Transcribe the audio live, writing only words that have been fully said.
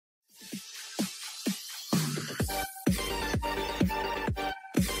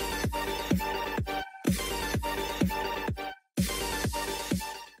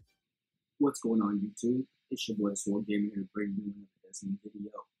going on YouTube? It's your boy TheSwoleGamer here bringing you another Destiny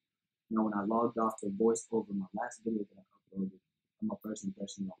video. When I logged off to voice over my last video that I uploaded on my first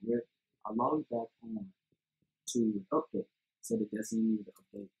impression on Rip, I logged back on to an update. Said that Destiny needed an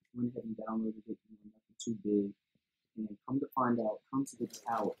update. Went ahead and downloaded it, nothing too big. And come to find out, come to the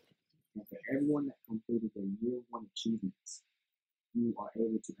tower. And for everyone that completed their year 1 achievements, you are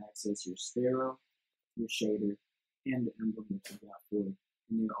able to access your Sparrow, your shader, and the emblem that you got for it.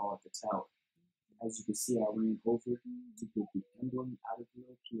 And they're all at the tower. As you can see, I ran over to get the emblem out of the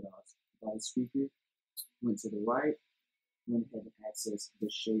little kiosk by the speaker, went to the right, went ahead and accessed the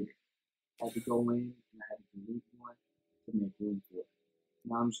shader. Had to go in and I had to delete one to make room for it.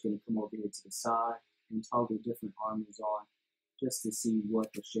 Now I'm just going to come over here to the side and toggle different armors on just to see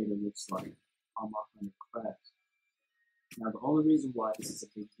what the shader looks like on my 100 crafts. Now the only reason why this is a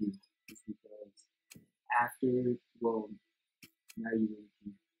big deal is because after, well, now you really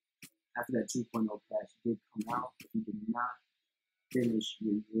can. After that 2.0 patch did come out, if you did not finish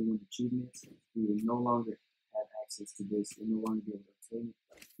your year 1 achievements, you will no longer have access to this. You'll no longer be able to obtain it.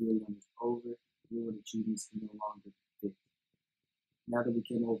 Year 1 is over. Year 1 achievements can no longer fit. Now that we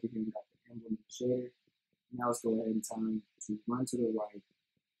came over here and got the emblem and shader, now let's go ahead and time to run to the right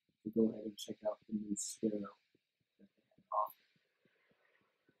to go ahead and check out the new Sparrow that they have offered.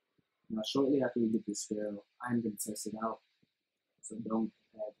 Now shortly after we get this Sparrow, I'm going to test it out, so don't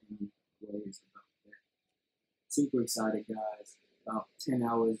have any worries about that. Super excited, guys. About 10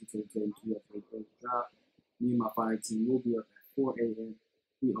 hours until the 2FA first drop. Me and my fire team will be up at 4 a.m.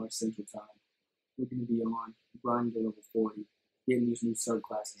 We are Central Time. We're going to be on grinding to level 40, getting these new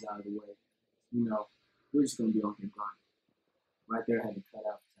subclasses out of the way. We're just going to be on here grinding. Right there, I had to cut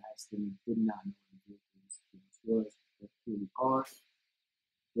out because I accidentally did not know what the vehicle was. But here we are.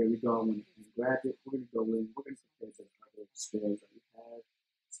 There we go. I went and grabbed it. We're going to go in. We're going to compare to the other Sparrows that we have,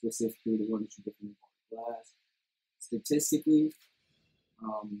 specifically the one that you get from the glass. Statistically,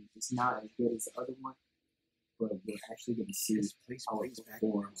 it's not as good as the other one, but we're actually going to see how it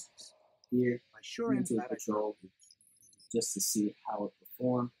performs here into the patrol just to see how it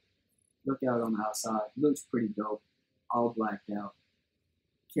performs. Look out on the outside. Looks pretty dope. All blacked out.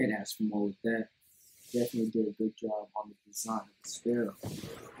 Can't ask for more with that. Definitely did a good job on the design of the Sparrow.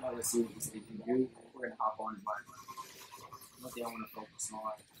 Now let's see what this thing can do. We're going to hop on it right now. One thing I want to focus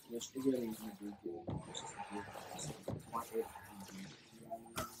on, which it really is going to do good,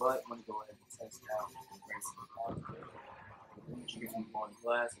 but I'm going to go ahead and test out the brace of the power. Then you get from the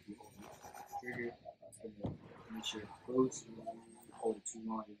glass, if you hold the trigger, it's going to initiate the boost. If you hold it too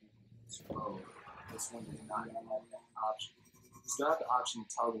long, you'll be slow. This one does not have that option. You still have the option to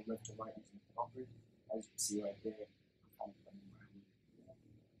toggle left to right using the bumper, as you can see right there. I'm kind of playing around with it.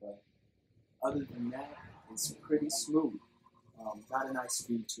 But other than that, it's pretty smooth. Got a nice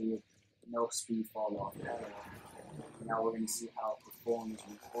speed to it, no speed fall off at all. Now we're going to see how it performs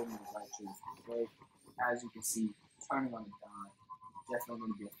when holding the right trigger for the brake. As you can see, turning on the dime, definitely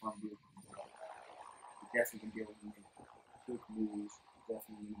going to be a fun vehicle. You're definitely going to be able to make quick moves. You're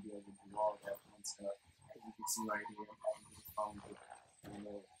definitely going to be able to do all that fun stuff. As you can see right here, having the phone with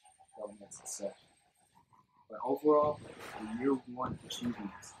elements and such. But overall, the year 1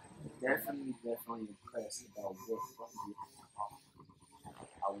 achievements, definitely impressed about what fun vehicles are offering.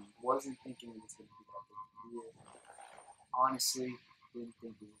 I wasn't thinking it was going to be that big of a year. Honestly, didn't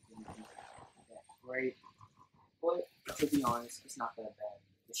think it was going to be that great. But to be honest, it's not that bad.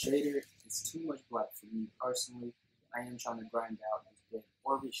 The shader is too much black for me personally. I am trying to grind out this big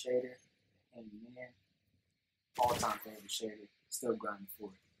orbit shader, and man, all-time favorite shader, still grinding for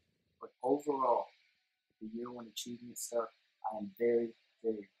it. But overall, the year 1 achievement stuff, I am very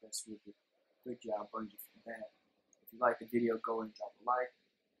impressed with it. Good job, Bungie, for that. If you like the video, go and drop a like.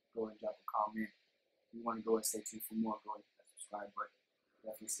 Go and drop a comment. If you want to go and stay tuned for more, go and hit that subscribe button.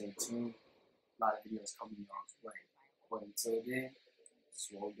 Definitely stay tuned. A lot of videos coming your way. But until then,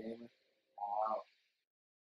 TheSwoleGamer out.